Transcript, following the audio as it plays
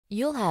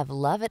You'll have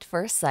love at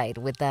first sight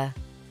with the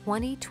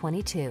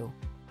 2022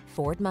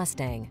 Ford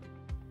Mustang.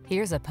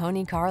 Here's a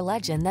pony car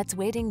legend that's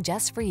waiting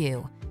just for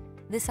you.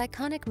 This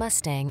iconic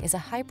Mustang is a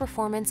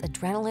high-performance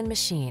adrenaline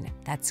machine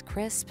that's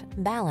crisp,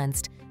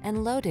 balanced,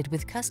 and loaded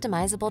with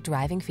customizable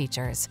driving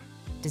features.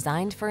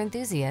 Designed for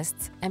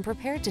enthusiasts and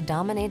prepared to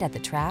dominate at the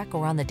track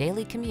or on the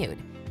daily commute,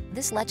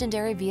 this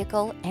legendary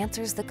vehicle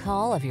answers the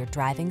call of your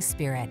driving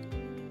spirit.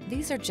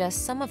 These are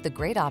just some of the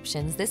great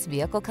options this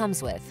vehicle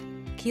comes with: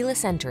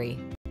 keyless entry,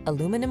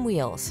 aluminum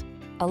wheels,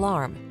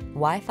 alarm,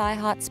 Wi-Fi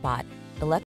hotspot, electric